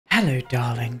Hello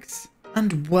darlings,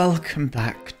 and welcome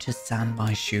back to San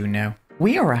Myshuno.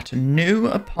 We are at a new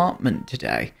apartment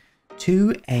today,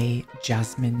 2A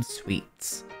Jasmine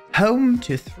Suites, home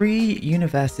to 3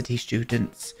 university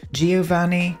students,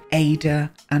 Giovanni,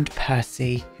 Ada and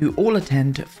Percy, who all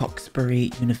attend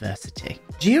Foxbury University.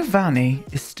 Giovanni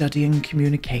is studying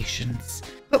communications,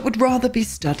 but would rather be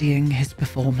studying his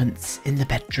performance in the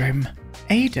bedroom.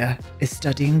 Ada is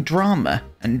studying drama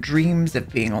and dreams of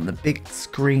being on the big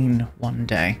screen one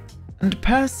day. And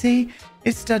Percy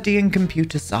is studying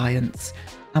computer science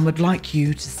and would like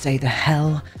you to stay the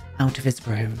hell out of his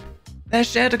room. Their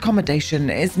shared accommodation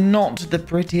is not the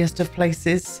prettiest of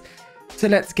places, so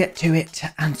let's get to it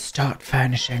and start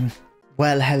furnishing.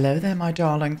 Well, hello there, my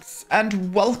darlings,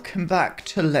 and welcome back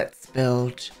to Let's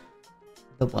Build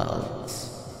the World.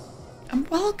 And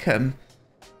welcome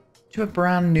to a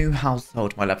brand new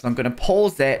household, my loves. I'm going to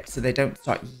pause it so they don't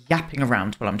start yapping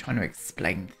around while I'm trying to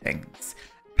explain things.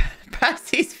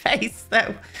 Percy's face,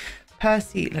 though.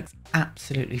 Percy looks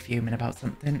absolutely fuming about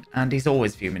something, and he's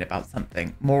always fuming about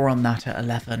something. More on that at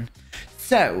 11.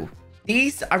 So,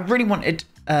 I really wanted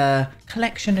a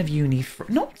collection of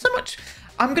not so much,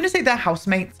 I'm going to say they're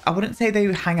housemates. I wouldn't say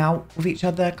they hang out with each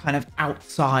other kind of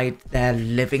outside their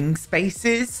living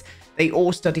spaces. They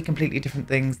all study completely different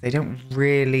things. They don't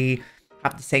really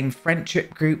have the same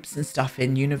friendship groups and stuff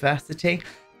in university,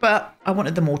 but I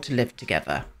wanted them all to live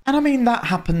together. And I mean, that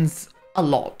happens a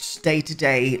lot,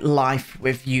 day-to-day life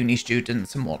with uni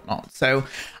students and whatnot. So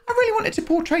I really wanted to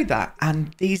portray that.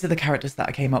 And these are the characters that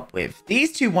I came up with.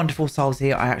 These two wonderful souls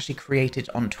here I actually created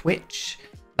on Twitch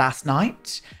last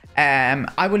night.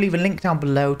 I will leave a link down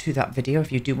below to that video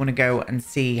if you do want to go and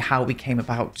see how we came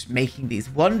about making these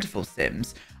wonderful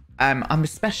Sims. I'm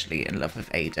especially in love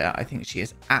with Ada. I think she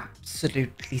is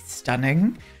absolutely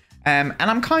stunning. And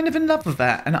I'm kind of in love with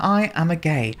her, and I am a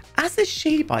gay. As is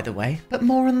she, by the way, but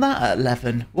more on that at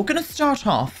 11. We're going to start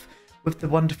off with the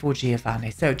wonderful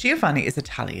Giovanni. So Giovanni is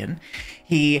Italian.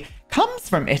 He comes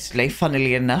from Italy,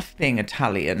 funnily enough, being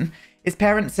Italian. His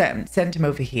parents sent him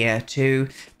over here to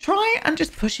try and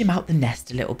just push him out the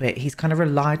nest a little bit. He's kind of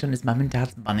relied on his mum and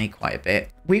dad's money quite a bit.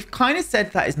 We've kind of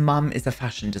said that his mum is a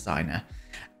fashion designer.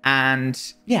 And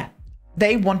yeah,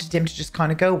 they wanted him to just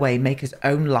kind of go away, make his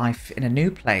own life in a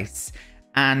new place.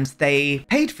 And they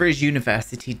paid for his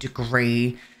university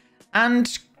degree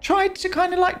and tried to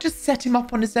kind of like just set him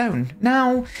up on his own.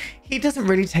 Now, he doesn't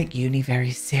really take uni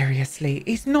very seriously.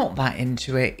 He's not that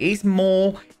into it. He's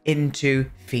more into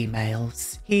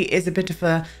females. He is a bit of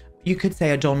a, you could say,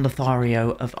 a Don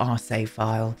Lothario of our save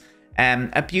file.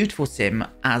 A beautiful sim,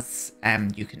 as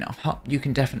you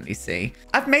can definitely see.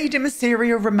 I've made him a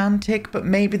serial romantic, but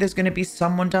maybe there's going to be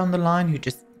someone down the line who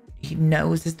just he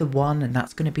knows is the one, and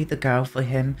that's going to be the girl for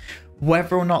him.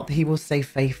 Whether or not he will stay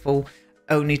faithful,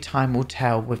 only time will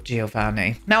tell with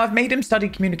Giovanni. Now, I've made him study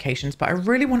communications, but I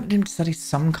really wanted him to study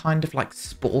some kind of like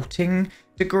sporting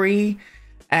degree.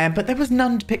 But there was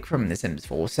none to pick from in The Sims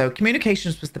 4. So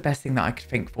communications was the best thing that I could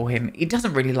think for him. He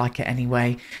doesn't really like it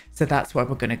anyway. So that's where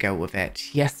we're going to go with it.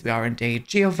 Yes, we are indeed.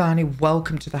 Giovanni,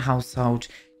 welcome to the household.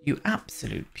 You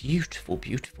absolute beautiful,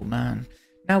 beautiful man.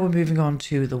 Now we're moving on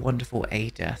to the wonderful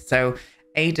Ada. So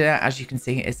Ada, as you can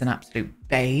see, is an absolute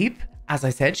babe. As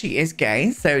I said, she is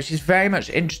gay. So she's very much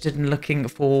interested in looking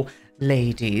for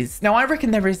ladies. Now, I reckon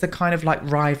there is a kind of like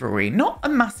rivalry, not a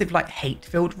massive like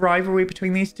hate-filled rivalry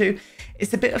between these two.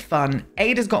 It's a bit of fun.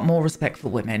 Ada's got more respect for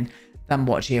women than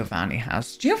what Giovanni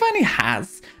has. Giovanni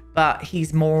has, but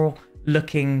he's more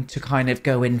looking to kind of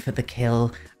go in for the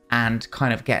kill and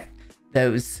kind of get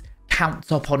those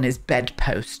counts up on his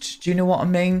bedpost. Do you know what I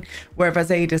mean? Whereas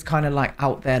Ada's kind of like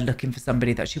out there looking for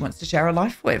somebody that she wants to share her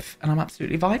life with. And I'm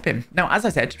absolutely vibing. Now, as I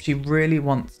said, she really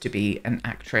wants to be an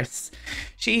actress.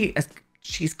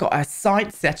 She's got her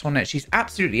sights set on it. She's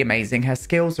absolutely amazing. Her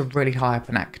skills are really high up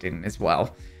in acting as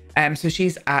well. So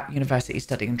she's at university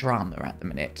studying drama at the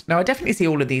minute. Now, I definitely see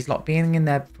all of these lot being in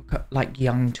their like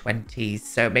young 20s.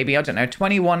 So maybe, I don't know,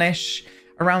 21-ish.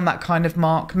 Around that kind of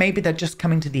mark. Maybe they're just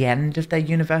coming to the end of their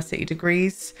university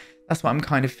degrees. That's what I'm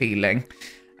kind of feeling.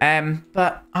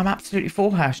 But I'm absolutely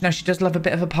for her. Now, she does love a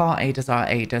bit of a party, does our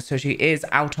Ada. So she is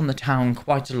out on the town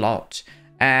quite a lot.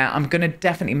 I'm going to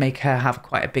definitely make her have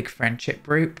quite a big friendship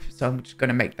group. So I'm just going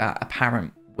to make that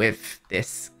apparent with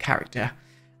this character.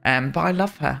 But I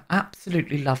love her.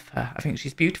 Absolutely love her. I think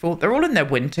she's beautiful. They're all in their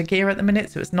winter gear at the minute.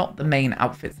 So it's not the main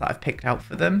outfits that I've picked out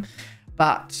for them.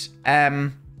 But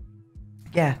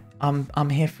yeah, I'm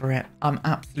here for it. I'm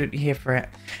absolutely here for it.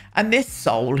 And this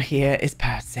soul here is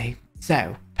Percy.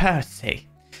 So, Percy.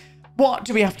 What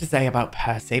do we have to say about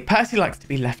Percy? Percy likes to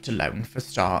be left alone, for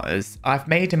starters. I've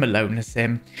made him a loner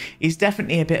sim. He's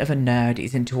definitely a bit of a nerd.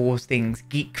 He's into all things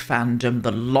geek fandom,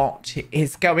 the lot.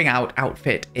 His going out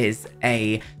outfit is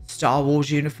a Star Wars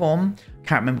uniform.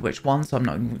 Can't remember which one, so I'm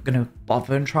not going to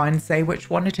bother and try and say which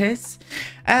one it is.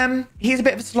 He's a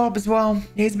bit of a slob as well.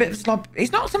 He's a bit of a slob.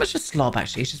 He's not so much a slob,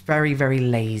 actually. He's just very, very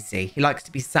lazy. He likes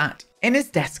to be sat in his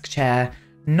desk chair,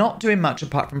 not doing much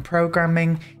apart from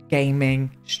programming, gaming,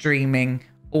 streaming,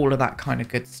 all of that kind of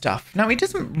good stuff. Now, he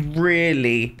doesn't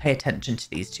really pay attention to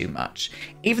these too much.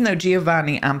 Even though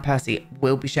Giovanni and Percy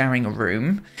will be sharing a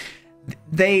room,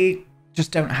 they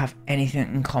just don't have anything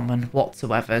in common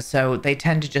whatsoever. So they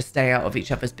tend to just stay out of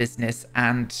each other's business.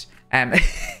 And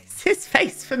it's his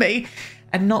face for me,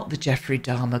 and not the Jeffrey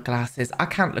Dahmer glasses. I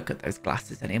can't look at those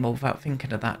glasses anymore without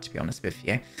thinking of that, to be honest with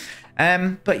you.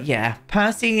 But yeah,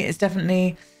 Percy is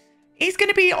definitely... He's going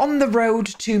to be on the road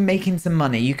to making some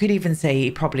money. You could even say he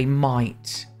probably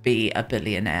might be a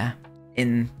billionaire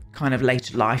in kind of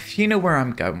later life. You know where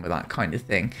I'm going with that kind of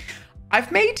thing.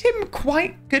 I've made him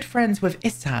quite good friends with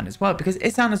Isan as well, because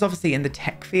Isan is obviously in the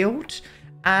tech field.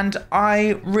 And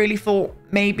I really thought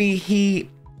maybe he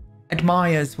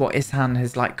admires what Isan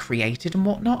has like created and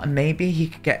whatnot. And maybe he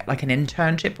could get like an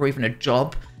internship or even a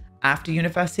job after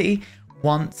university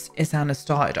once Isan has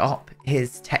started up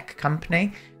his tech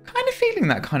company. Kind of feeling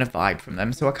that kind of vibe from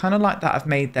them. So I kind of like that I've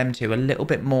made them two a little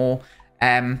bit more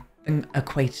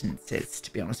acquaintances,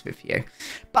 to be honest with you.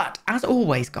 But as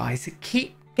always, guys,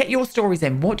 get your stories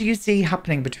in. What do you see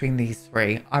happening between these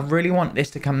three? I really want this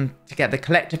to come together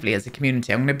collectively as a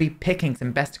community. I'm going to be picking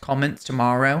some best comments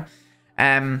tomorrow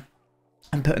and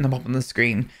putting them up on the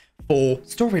screen for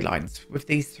storylines with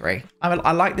these three.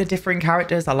 I like the differing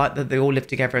characters. I like that they all live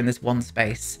together in this one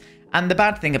space. And the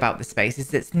bad thing about this space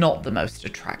is it's not the most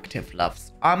attractive,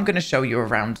 loves. I'm going to show you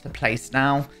around the place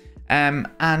now.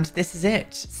 And this is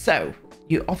it. So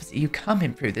you come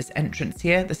in through this entrance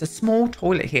here. There's a small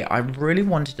toilet here. I really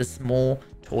wanted a small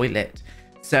toilet,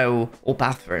 or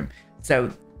bathroom.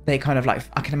 So they kind of like,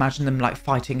 I can imagine them like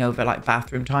fighting over like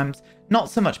bathroom times. Not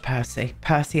so much Percy.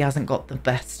 Percy hasn't got the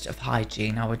best of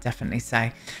hygiene, I would definitely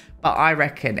say. But I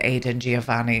reckon Ada and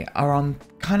Giovanni are on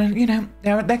kind of, you know,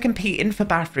 they're competing for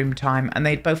bathroom time, and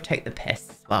they'd both take the piss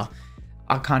as well.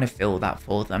 I kind of feel that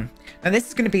for them. Now, this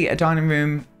is going to be a dining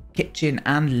room, kitchen,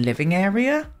 and living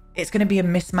area. It's going to be a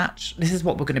mismatch. This is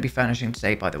what we're going to be furnishing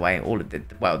today, by the way. All of the,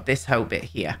 well, this whole bit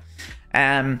here.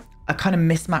 A kind of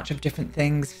mismatch of different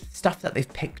things. Stuff that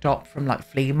they've picked up from like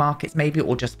flea markets, maybe,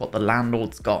 or just what the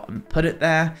landlord's got and put it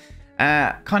there.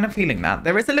 Kind of feeling that.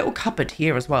 There is a little cupboard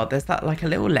here as well. There's that like a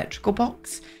little electrical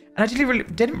box. And I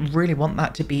didn't really want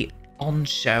that to be on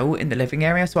show in the living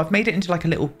area. So I've made it into like a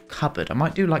little cupboard. I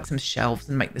might do like some shelves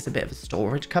and make this a bit of a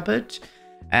storage cupboard.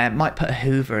 Might put a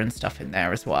Hoover and stuff in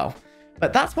there as well.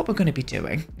 But that's what we're going to be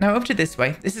doing. Now over to this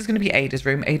way. This is going to be Ada's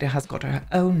room. Ada has got her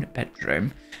own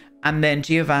bedroom. And then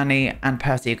Giovanni and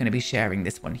Percy are going to be sharing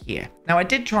this one here. Now I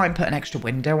did try and put an extra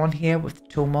window on here with the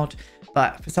tool mod,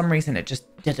 but for some reason it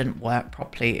just didn't work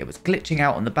properly. It was glitching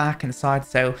out on the back and the side.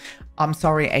 So I'm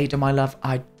sorry, Ada, my love.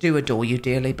 I do adore you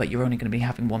dearly, but you're only going to be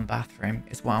having one bathroom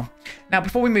as well. Now,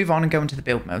 before we move on and go into the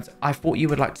build modes, I thought you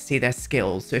would like to see their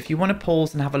skills. So if you want to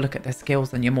pause and have a look at their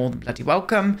skills, then you're more than bloody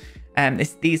welcome.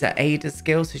 These are Ada's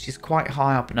skills, so she's quite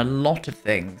high up in a lot of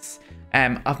things.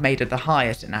 I've made her the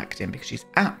highest in acting because she's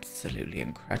absolutely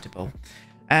incredible.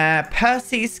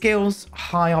 Percy's skills,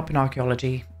 high up in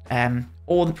archaeology,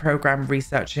 all the program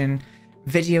researching,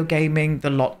 video gaming, the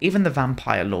lot, even the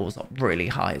vampire laws are really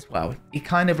high as well. He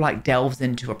kind of like delves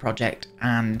into a project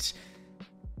and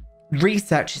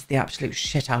researches the absolute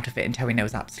shit out of it until he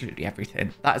knows absolutely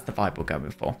everything. That is the vibe we're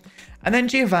going for. And then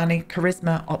Giovanni,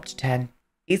 charisma up to 10.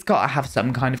 He's got to have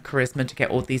some kind of charisma to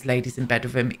get all these ladies in bed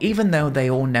with him, even though they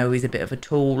all know he's a bit of a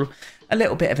tool, a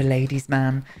little bit of a ladies'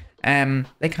 man.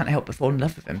 They can't help but fall in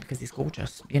love with him because he's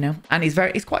gorgeous, you know. And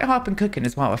he's quite hard in cooking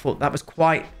as well. I thought that was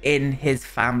quite in his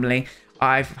family.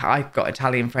 I've got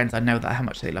Italian friends. I know that how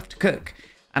much they love to cook,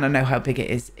 and I know how big it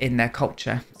is in their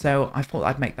culture. So I thought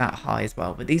I'd make that high as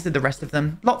well. But these are the rest of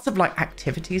them. Lots of like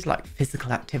activities, like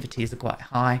physical activities, are quite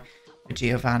high for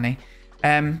Giovanni.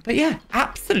 But yeah,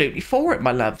 absolutely for it,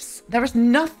 my loves. There is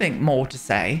nothing more to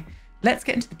say. Let's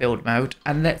get into the build mode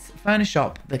and let's furnish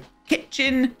up the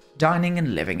kitchen, dining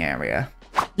and living area.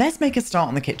 Let's make a start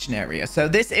on the kitchen area. So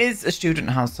this is a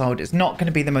student household. It's not going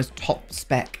to be the most top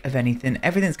spec of anything.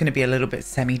 Everything's going to be a little bit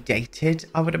semi-dated,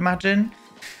 I would imagine.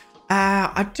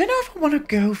 I don't know if I want to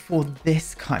go for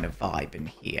this kind of vibe in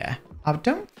here. I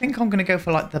don't think I'm going to go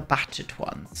for like the battered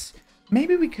ones.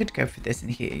 Maybe we could go for this in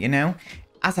here, you know?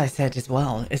 as I said as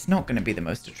well, it's not going to be the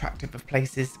most attractive of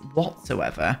places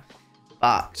whatsoever.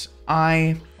 But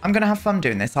I'm going to have fun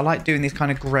doing this. I like doing these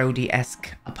kind of grody-esque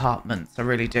apartments. I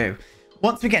really do.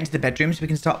 Once we get into the bedrooms, we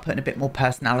can start putting a bit more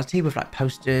personality with like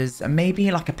posters and maybe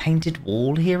like a painted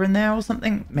wall here and there or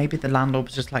something. Maybe the landlord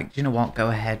was just like, do you know what? Go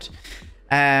ahead.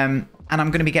 And I'm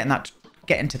going to be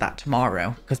get into that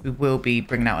tomorrow because we will be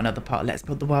bringing out another part of Let's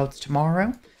Build the Worlds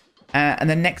tomorrow. And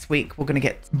then next week, we're going to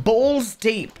get balls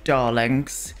deep,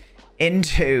 darlings,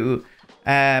 into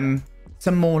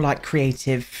some more like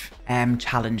creative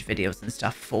challenge videos and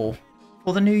stuff for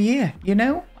the new year. You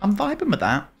know, I'm vibing with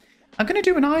that. I'm going to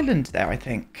do an island there, I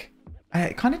think.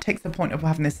 It kind of takes the point of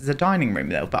having this as a dining room,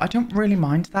 though, but I don't really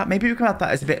mind that. Maybe we can have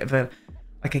that as a bit of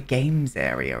like a games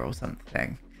area or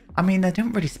something. I mean, they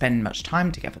don't really spend much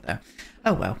time together, though.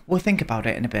 Oh, well, we'll think about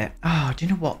it in a bit. Oh, do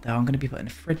you know what, though? I'm going to be putting a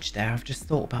fridge there. I've just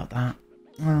thought about that.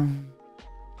 Do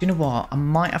you know what? I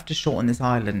might have to shorten this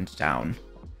island down.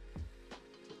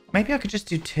 Maybe I could just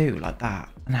do 2 like that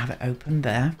and have it open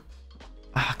there.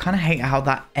 I kind of hate how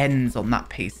that ends on that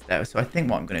piece, though. So I think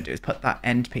what I'm going to do is put that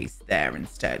end piece there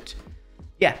instead.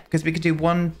 Yeah, because we could do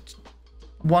 1,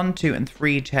 2, and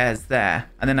 3 chairs there.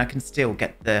 And then I can still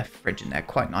get the fridge in there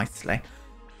quite nicely.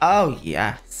 Oh,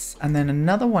 yes. And then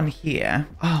another one here.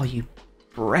 Oh, you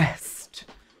breast.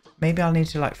 Maybe I'll need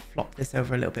to like flop this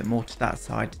over a little bit more to that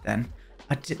side then.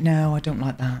 No, I don't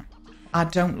like that. I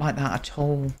don't like that at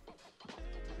all.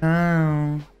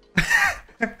 Oh.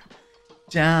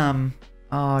 Damn.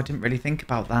 Oh, I didn't really think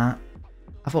about that.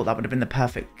 I thought that would have been the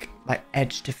perfect like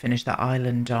edge to finish that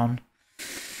island on.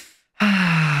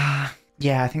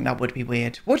 Yeah, I think that would be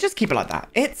weird. We'll just keep it like that.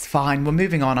 It's fine. We're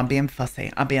moving on. I'm being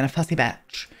fussy. I'm being a fussy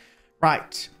bitch.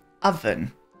 Right.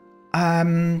 Oven.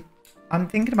 I'm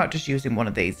thinking about just using one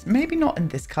of these. Maybe not in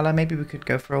this colour. Maybe we could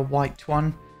go for a white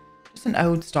one. Just an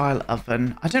old style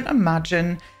oven. I don't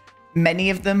imagine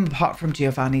many of them, apart from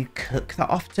Giovanni, cook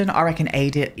that often. I reckon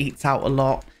Ada eats out a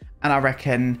lot. And I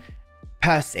reckon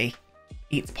Percy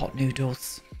eats pot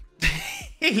noodles.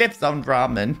 He lives on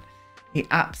ramen. He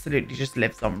absolutely just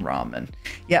lives on ramen.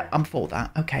 Yeah, I'm for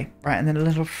that. Okay, right. And then a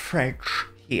little fridge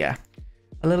here.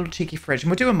 A little cheeky fridge.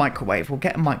 And we'll do a microwave. We'll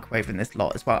get a microwave in this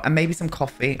lot as well. And maybe some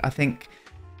coffee. I think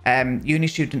uni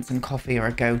students and coffee are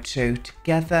a go-to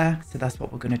together. So that's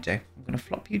what we're going to do. I'm going to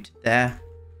flop you to there.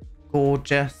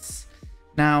 Gorgeous.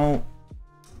 Now,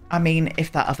 I mean,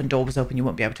 if that oven door was open, you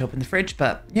wouldn't be able to open the fridge.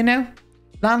 But, you know,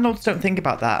 landlords don't think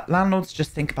about that. Landlords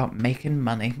just think about making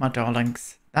money, my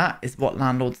darlings. That is what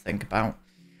landlords think about.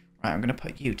 Right, I'm going to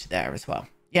put you to there as well.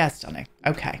 Yeah, stunning.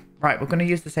 Okay. Right, we're going to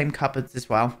use the same cupboards as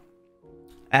well.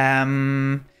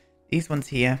 These ones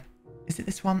here. Is it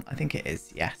this one? I think it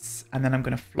is. Yes. And then I'm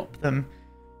going to flop them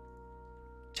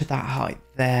to that height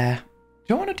there.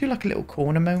 Do I want to do like a little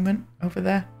corner moment over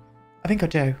there? I think I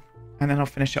do. And then I'll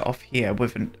finish it off here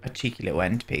with a cheeky little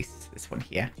end piece. This one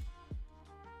here.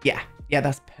 Yeah. Yeah,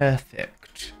 that's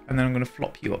perfect. And then I'm going to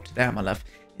flop you up to there, my love.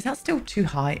 Is that still too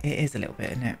high? It is a little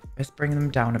bit, isn't it? Let's bring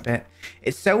them down a bit.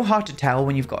 It's so hard to tell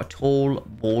when you've got a tall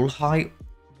wall height.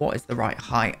 What is the right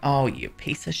height? Oh, you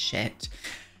piece of shit.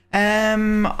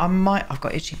 I've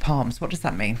got itchy palms. What does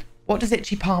that mean? What does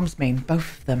itchy palms mean?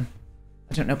 Both of them.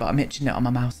 I don't know, but I'm itching it on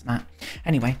my mouse mat.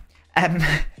 Anyway,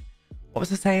 what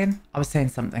was I saying? I was saying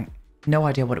something. No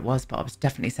idea what it was, but I was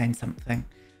definitely saying something.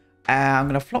 I'm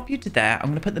going to flop you to there. I'm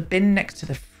going to put the bin next to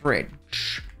the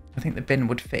fridge. I think the bin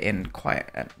would fit in quite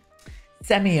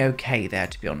semi-okay there,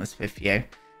 to be honest with you.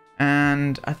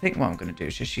 And I think what I'm going to do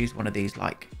is just use one of these,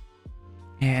 like,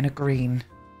 yeah, in a green.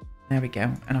 There we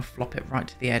go. And I'll flop it right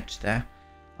to the edge there.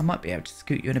 I might be able to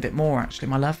scoot you in a bit more, actually,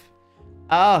 my love.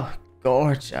 Oh,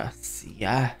 gorgeous.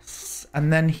 Yes.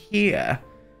 And then here,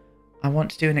 I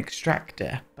want to do an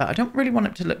extractor, but I don't really want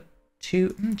it to look too...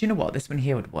 do you know what? This one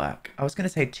here would work. I was going to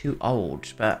say too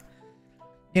old, but,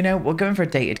 you know, we're going for a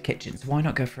dated kitchen, so why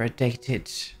not go for a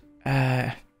dated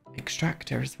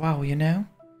extractor as well, you know?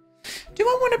 Do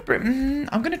I want to bring...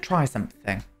 I'm going to try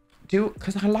something.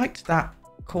 Because I liked that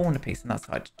corner piece on that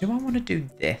side. Do I want to do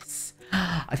this?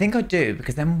 I think I do,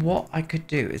 because then what I could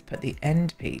do is put the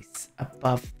end piece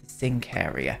above the sink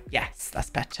area. Yes,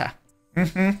 that's better.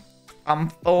 I'm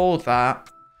for that.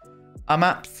 I'm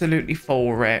absolutely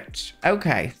for it.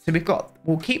 Okay, so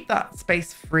we'll keep that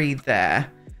space free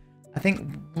there. I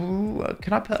think,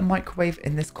 can I put a microwave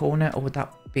in this corner, or would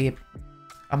that be,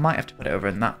 I might have to put it over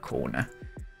in that corner.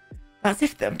 That's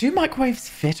if do microwaves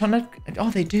fit on a,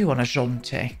 oh, they do on a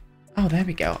Jonty. Oh, there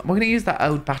we go. We're going to use that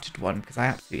old battered one because I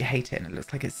absolutely hate it and it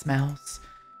looks like it smells.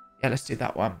 Yeah, let's do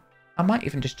that one. I might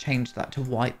even just change that to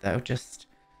white though, just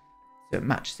so it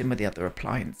matches in with the other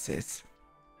appliances.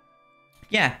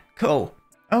 Yeah, cool.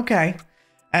 Okay.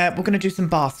 We're going to do some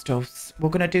bar stools. We're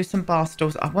going to do some bar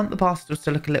stools. I want the bar stools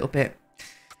to look a little bit,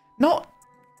 not,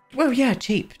 well, yeah,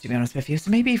 cheap, to be honest with you.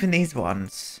 So maybe even these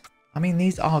ones. I mean,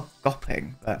 these are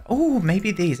gopping, but, oh,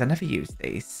 maybe these. I never use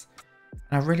these.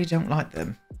 And I really don't like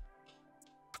them.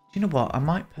 Do you know what? I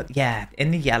might put, yeah,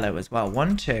 in the yellow as well.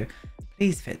 1, 2.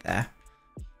 Please fit there.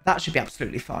 That should be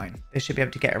absolutely fine. They should be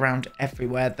able to get around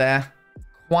everywhere there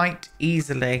quite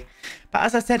easily. But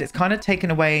as I said, it's kind of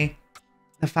taken away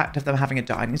the fact of them having a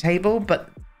dining table. But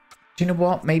do you know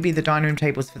what? Maybe the dining room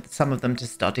table's for some of them to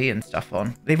study and stuff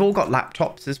on. They've all got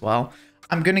laptops as well.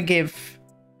 I'm going to give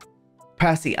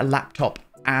Percy a laptop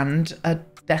and a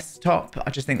desktop.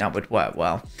 I just think that would work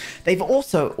well. They've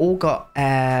also all got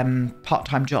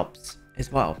part-time jobs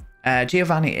as well.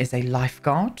 Giovanni is a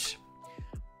lifeguard.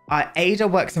 Ada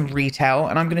works in retail,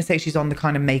 and I'm going to say she's on the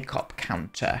kind of makeup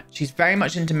counter. She's very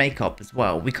much into makeup as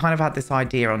well. We kind of had this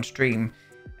idea on stream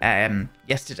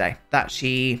yesterday that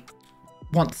she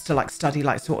wants to like study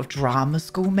like sort of drama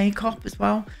school makeup as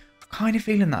well. Kind of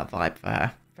feeling that vibe for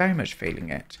her. Very much feeling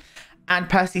it. And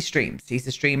Percy streams. He's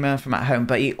a streamer from at home,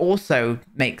 but he also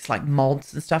makes like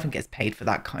mods and stuff and gets paid for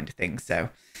that kind of thing. So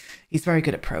he's very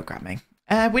good at programming.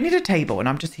 We need a table, and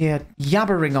I'm just here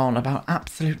yabbering on about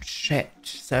absolute shit.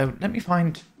 So let me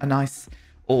find a nice,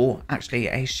 or actually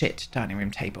a shit dining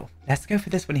room table. Let's go for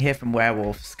this one here from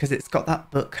Werewolves, because it's got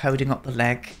that book holding up the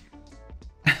leg.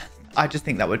 I just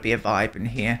think that would be a vibe in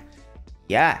here.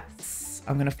 Yes.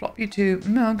 I'm going to flop you to,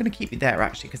 no, I'm going to keep you there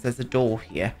actually, because there's a door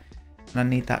here. And I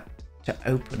need that to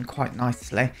open quite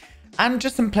nicely. And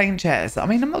just some plain chairs. I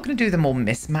mean, I'm not going to do them all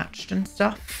mismatched and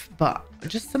stuff, but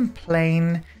just some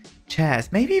plain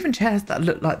chairs. Maybe even chairs that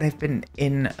look like they've been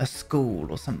in a school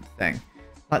or something.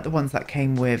 Like the ones that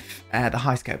came with the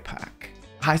Highsco pack.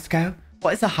 Highsco?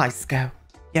 What is a Highsco?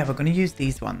 Yeah, we're going to use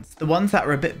these ones. The ones that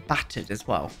are a bit battered as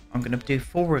well. I'm going to do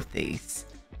 4 of these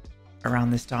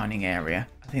around this dining area.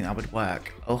 I think that would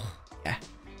work. Oh, yeah.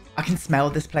 I can smell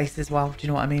this place as well. Do you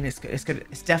know what I mean? It's good.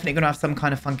 It's definitely going to have some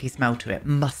kind of funky smell to it.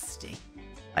 Musty.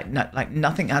 Like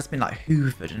nothing has been like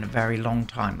hoovered in a very long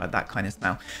time. Like that kind of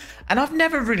smell. And I've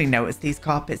never really noticed these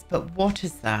carpets. But what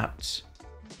is that?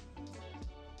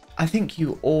 I think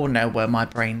you all know where my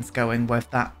brain's going with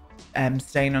that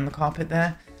stain on the carpet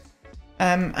there.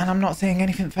 And I'm not saying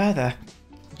anything further.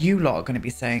 You lot are going to be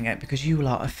saying it because you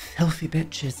lot are filthy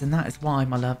bitches. And that is why,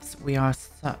 my loves, we are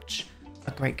such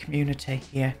a great community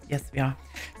here. Yes, we are.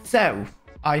 So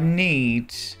I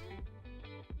need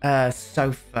a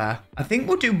sofa. I think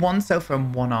we'll do 1 sofa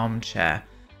and 1 armchair.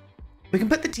 We can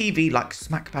put the TV like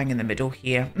smack bang in the middle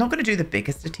here. I'm not going to do the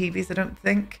biggest of TVs, I don't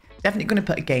think. Definitely going to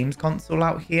put a games console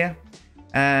out here.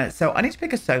 So I need to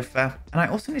pick a sofa, and I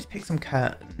also need to pick some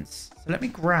curtains. So let me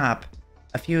grab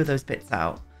a few of those bits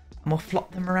out, and we'll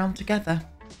flop them around together.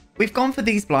 We've gone for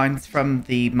these blinds from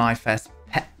the My First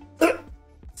Pet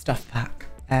stuff pack.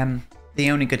 The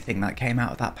only good thing that came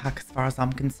out of that pack as far as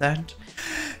I'm concerned.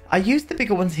 I used the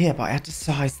bigger ones here, but I had to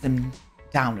size them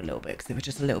down a little bit because they were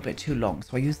just a little bit too long.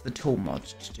 So I used the tool mod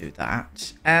to do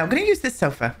that. I'm going to use this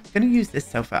sofa.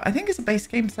 I think it's a base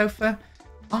game sofa.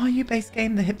 Are you base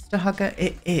game the hipster hugger?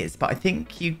 It is, but I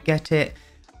think you get it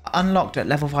unlocked at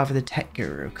level 5 of the Tech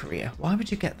Guru career. Why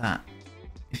would you get that?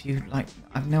 If you like,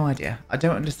 I have no idea. I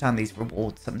don't understand these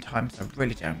rewards sometimes. I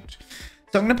really don't.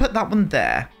 So I'm going to put that one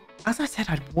there. As I said,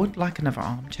 I would like another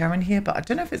armchair in here, but I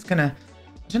don't know if it's going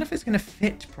to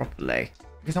fit properly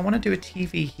because I want to do a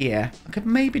TV here. I could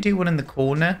maybe do one in the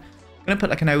corner. I'm going to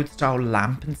put like an old style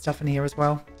lamp and stuff in here as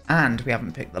well. And we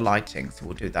haven't picked the lighting, so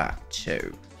we'll do that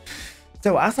too.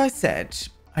 So as I said,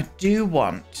 I do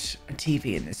want a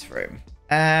TV in this room.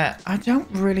 I don't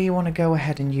really want to go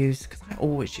ahead and use, because I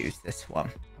always use this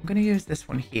one. I'm going to use this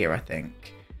one here, I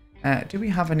think. Do we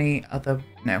have any other?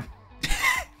 No.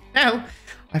 No.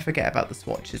 I forget about the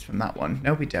swatches from that one.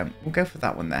 No, we don't. We'll go for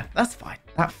that one there. That's fine.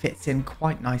 That fits in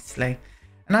quite nicely.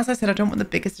 And as I said, I don't want the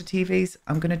biggest of TVs.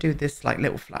 I'm going to do this like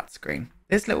little flat screen.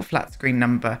 This little flat screen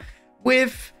number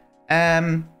with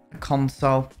a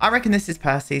console. I reckon this is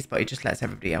Percy's, but he just lets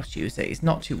everybody else use it. He's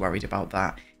not too worried about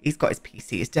that. He's got his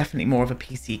PC. He's definitely more of a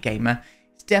PC gamer.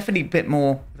 He's definitely a bit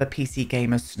more of a PC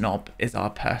gamer snob is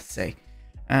our Percy.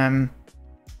 And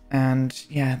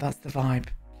yeah, that's the vibe.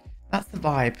 That's the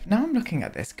vibe. Now I'm looking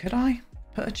at this. Could I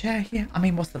put a chair here? I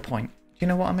mean, what's the point? Do you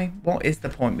know what I mean? What is the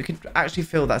point? We could actually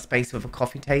fill that space with a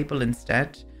coffee table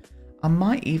instead. I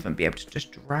might even be able to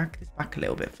just drag this back a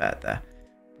little bit further.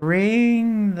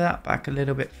 Bring that back a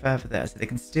little bit further there so they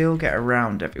can still get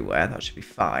around everywhere. That should be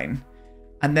fine.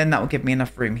 And then that will give me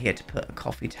enough room here to put a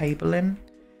coffee table in.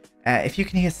 If you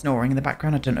can hear snoring in the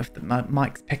background, I don't know if the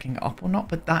mic's picking it up or not,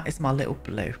 but that is my little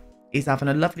blue. He's having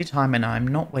a lovely time, and I'm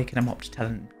not waking him up to tell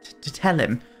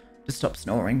him to stop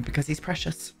snoring because he's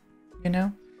precious, you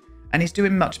know. And he's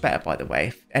doing much better, by the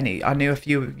way. I knew a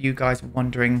few of you guys were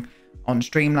wondering on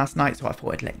stream last night, so I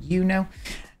thought I'd let you know.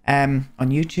 On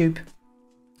YouTube,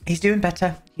 he's doing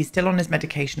better. He's still on his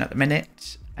medication at the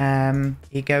minute.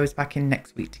 He goes back in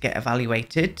next week to get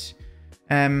evaluated,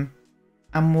 and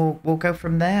we'll go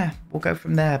from there. We'll go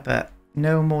from there. But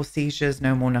no more seizures,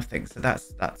 no more nothing. So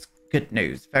that's good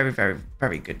news. Very, very,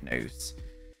 very good news.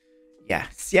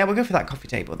 Yes, yeah, we'll go for that coffee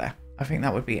table there. I think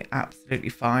that would be absolutely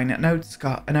fine. An old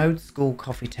school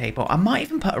coffee table. I might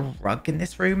even put a rug in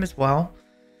this room as well,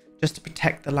 just to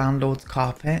protect the landlord's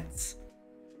carpets.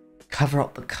 Cover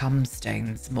up the cum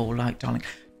stains, more like, darling.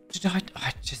 I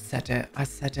just said it. I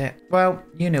said it. Well,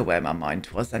 you know where my mind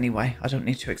was anyway. I don't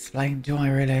need to explain, do I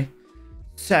really?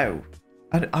 So,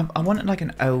 I want like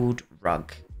an old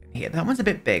rug in here. That one's a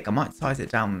bit big. I might size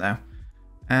it down though.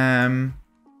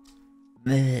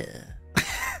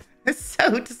 It's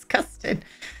so disgusting.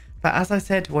 But as I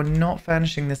said, we're not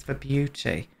furnishing this for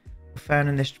beauty.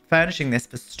 We're furnishing this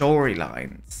for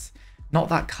storylines. Not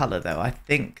that colour though. I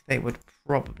think they would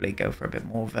probably go for a bit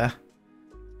more of a...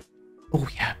 Oh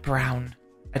yeah, brown.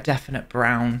 A definite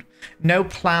brown. No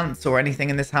plants or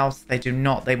anything in this house. They do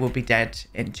not. They will be dead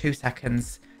in 2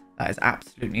 seconds. That is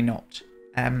absolutely not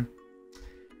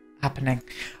happening.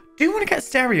 Do you want to get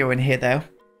stereo in here though?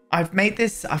 I've made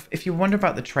this, if you wonder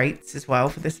about the traits as well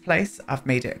for this place, I've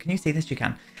made it. Can you see this? You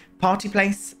can. Party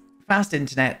place, fast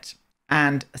internet,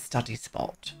 and a study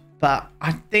spot. But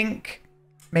I think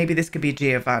maybe this could be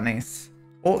Giovanni's.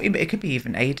 Or it could be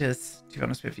even Ada's, to be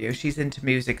honest with you. She's into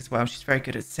music as well. She's very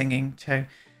good at singing too.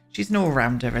 She's an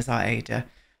all-rounder as our Ada.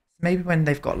 Maybe when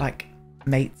they've got like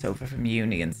mates over from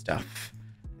uni and stuff,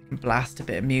 they can blast a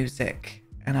bit of music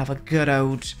and have a good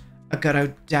old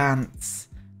dance.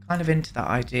 Kind of into that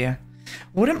idea.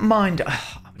 Wouldn't mind. I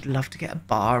would love to get a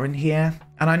bar in here.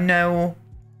 And I know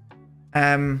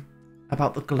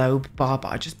about the Globe bar,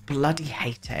 but I just bloody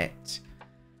hate it.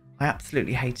 I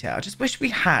absolutely hate it. I just wish we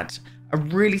had a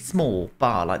really small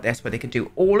bar like this where they could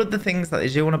do all of the things that they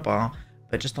do on a bar,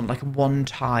 but just on like a one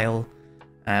tile,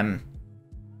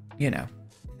 you know,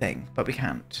 thing. But we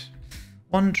can't.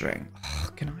 Wondering,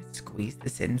 can I squeeze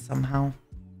this in somehow?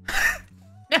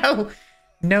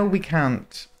 No, we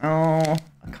can't. Oh,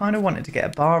 I kind of wanted to get a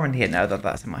bar in here now that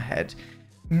that's in my head.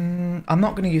 I'm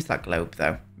not going to use that globe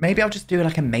though. Maybe I'll just do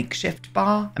like a makeshift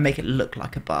bar and make it look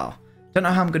like a bar. Don't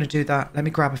know how I'm going to do that. Let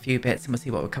me grab a few bits and we'll see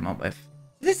what we come up with.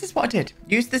 This is what I did.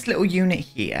 Use this little unit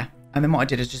here. And then what I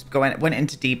did is just went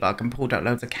into debug and pulled out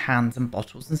loads of cans and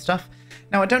bottles and stuff.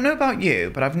 Now, I don't know about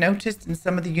you, but I've noticed in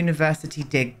some of the university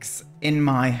digs in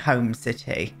my home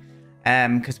city,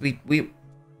 because we're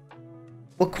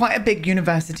quite a big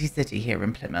university city here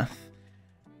in Plymouth.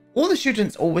 All the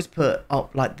students always put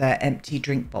up like their empty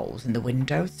drink bowls in the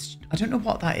windows. I don't know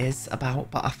what that is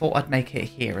about, but I thought I'd make it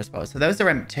here as well. So those are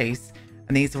empties,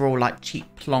 and these are all like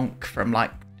cheap plonk from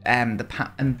like the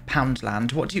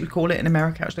Poundland. What do you call it in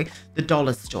America? Actually, the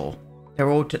dollar store. They're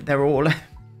all cheap,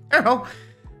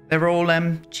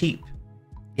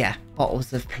 yeah,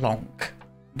 bottles of plonk.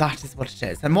 That is what it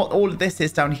is. And what all of this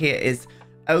is down here is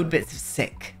old bits of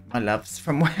sick, my loves,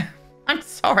 from where I'm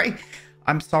sorry,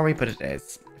 but it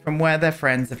is from where their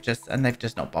friends have they've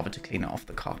just not bothered to clean it off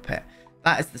the carpet.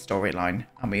 That is the storyline,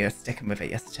 and we are sticking with it.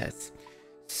 Yes, it is.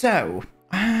 So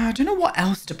I don't know what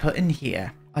else to put in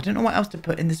here. I don't know what else to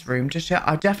put in this room just yet.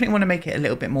 I definitely want to make it a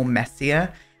little bit more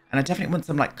messier, and I definitely want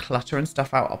some like clutter and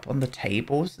stuff out up on the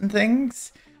tables and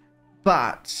things.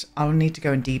 But I'll need to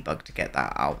go and debug to get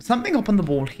that out. Something up on the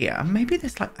wall here. And maybe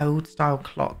this like old style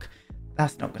clock.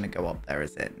 That's not going to go up there,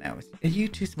 is it? No. Are you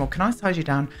too small? Can I size you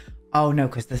down? Oh, no,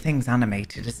 because the thing's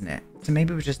animated, isn't it? So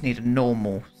maybe we just need a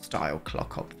normal style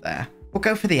clock up there. We'll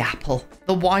go for the apple.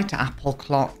 The white apple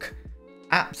clock.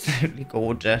 Absolutely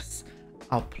gorgeous.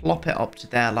 I'll plop it up to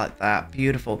there like that.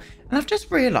 Beautiful. And I've just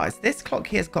realised this clock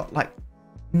here has got like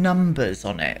numbers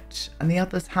on it and the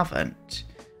others haven't.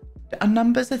 Are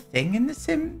numbers a thing in The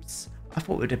Sims? I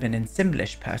thought it would have been in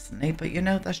Simlish personally, but you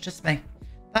know, that's just me.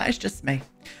 That is just me.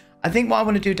 I think what I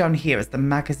want to do down here is the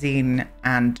magazine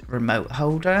and remote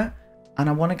holder. And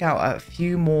I want to get out a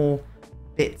few more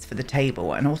bits for the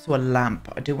table and also a lamp.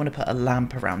 I do want to put a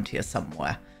lamp around here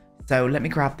somewhere. So let me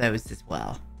grab those as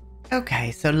well.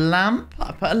 Okay, so lamp.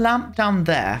 I put a lamp down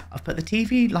there. I've put the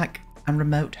TV and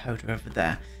remote holder over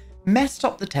there. Messed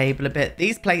up the table a bit.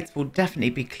 These plates will definitely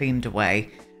be cleaned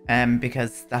away.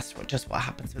 Because that's just what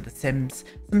happens with The Sims.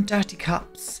 Some dirty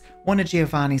cups, one of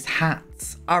Giovanni's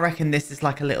hats. I reckon this is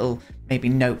like a little maybe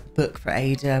notebook for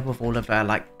Ada with all of her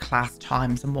like class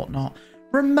times and whatnot.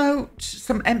 remote,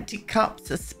 some empty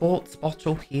cups, a sports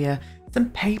bottle here, some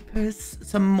papers,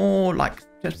 some more like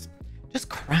just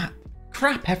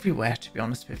crap everywhere, to be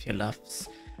honest with you, loves.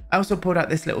 I also pulled out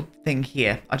this little thing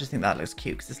here. I just think that looks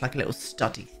cute because it's like a little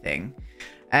study thing,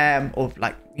 or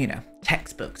like, you know,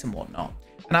 textbooks and whatnot.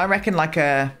 And I reckon like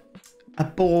a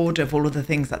board of all of the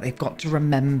things that they've got to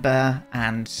remember,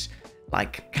 and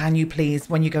like, can you please,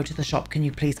 when you go to the shop, can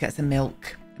you please get some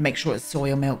milk? Make sure it's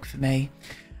soya milk for me.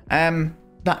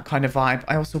 That kind of vibe.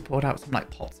 I also poured out some like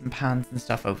pots and pans and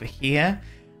stuff over here.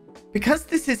 Because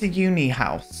this is a uni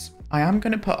house, I am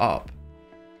going to put up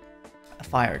a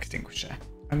fire extinguisher.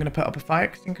 I'm going to put up a fire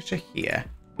extinguisher here.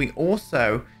 We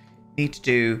also need to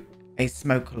do a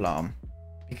smoke alarm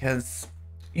because,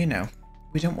 you know,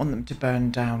 we don't want them to burn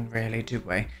down really, do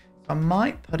we? So I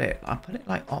might put it, I'll put it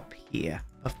like up here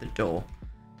above the door.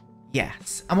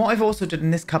 Yes. And what I've also done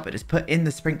in this cupboard is put in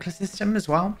the sprinkler system as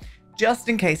well, just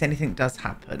in case anything does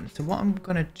happen. So what I'm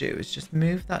going to do is just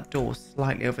move that door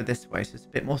slightly over this way so it's a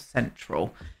bit more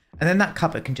central. And then that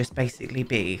cupboard can just basically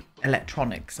be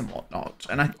electronics and whatnot.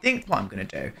 And I think what I'm going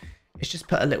to do is just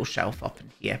put a little shelf up in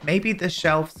here. Maybe the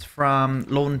shelves from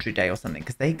Laundry Day or something,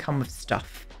 because they come with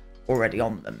stuff already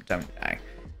on them, don't they?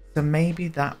 So maybe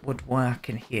that would work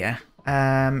in here.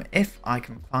 If I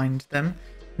can find them.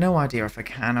 No idea if I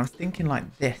can. I was thinking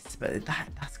like this, but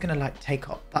that's going to like take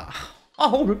up that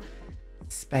whole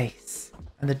space.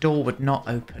 And the door would not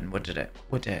open, would it?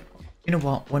 Would it? You know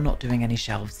what? We're not doing any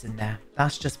shelves in there.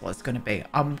 That's just what it's going to be.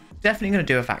 I'm definitely going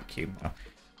to do a vacuum though.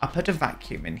 I'll put a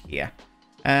vacuum in here.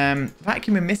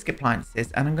 Vacuum and misc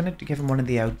appliances, and I'm going to give them one of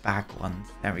the old bag ones.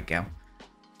 There we go.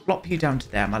 Flop you down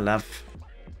to there, my love.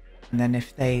 And then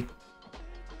if they...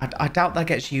 I doubt that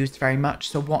gets used very much.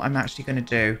 So what I'm actually going to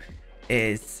do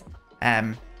is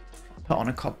put on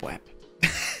a cobweb.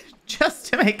 Just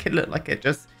to make it look like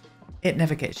it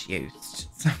never gets used.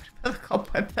 So I'm going to put the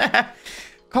cobweb there.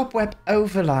 Cobweb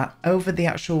over the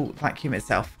actual vacuum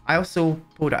itself. I also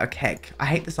pulled out a keg. I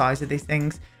hate the size of these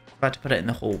things. I've had to put it in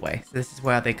the hallway. So this is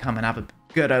where they come and have a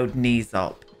good old knees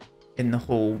up in the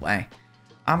hallway.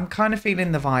 I'm kind of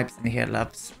feeling the vibes in here,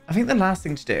 loves. I think the last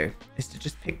thing to do is to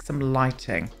just pick some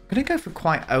lighting. I'm going to go for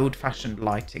quite old-fashioned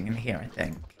lighting in here, I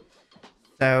think.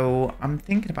 So I'm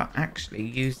thinking about actually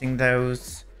using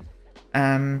those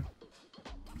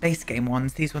base game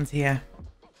ones. These ones here.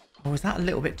 Or is that a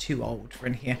little bit too old for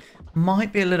in here?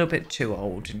 Might be a little bit too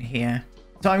old in here.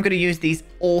 So I'm going to use these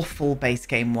awful base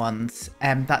game ones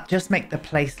that just make the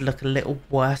place look a little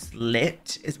worse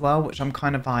lit as well, which I'm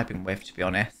kind of vibing with, to be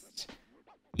honest.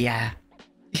 Yeah.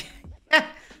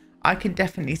 I can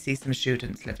definitely see some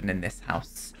students living in this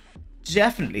house.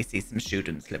 Definitely see some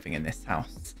students living in this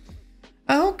house.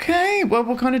 Okay, well,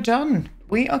 we're kind of done.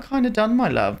 We are kind of done, my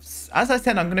loves. As I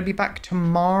said, I'm going to be back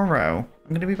tomorrow.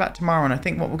 And I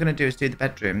think what we're going to do is do the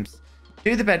bedrooms.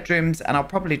 And I'll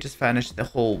probably just furnish the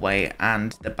hallway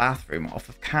and the bathroom off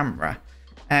of camera.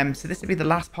 So this will be the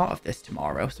last part of this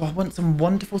tomorrow. So I want some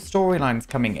wonderful storylines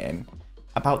coming in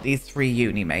about these 3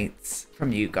 uni mates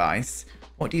from you guys.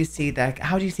 What do you see there?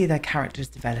 How do you see their characters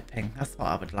developing? That's what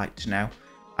I would like to know.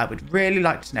 I would really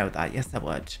like to know that. Yes, I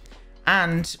would.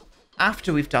 And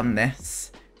after we've done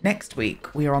this, next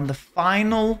week, we are on the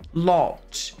final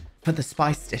lot for the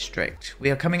Spice District. We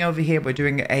are coming over here. We're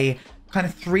doing a kind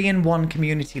of 3-in-1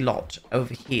 community lot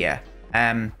over here.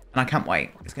 And I can't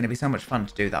wait. It's going to be so much fun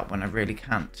to do that one. I really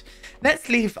can't. Let's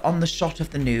leave on the shot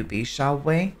of the newbie, shall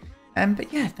we?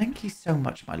 But yeah, thank you so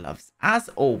much, my loves. As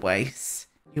always,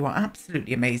 you are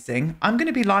absolutely amazing. I'm going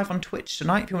to be live on Twitch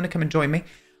tonight if you want to come and join me.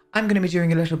 I'm going to be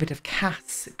doing a little bit of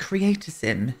CAS Creator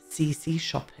Sim CC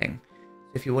shopping.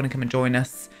 So if you want to come and join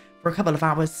us for a couple of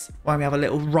hours while we have a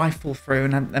little rifle through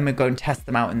and then we'll go and test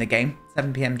them out in the game,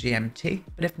 7 PM GMT.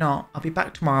 But if not, I'll be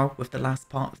back tomorrow with the last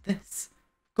part of this.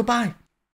 Goodbye.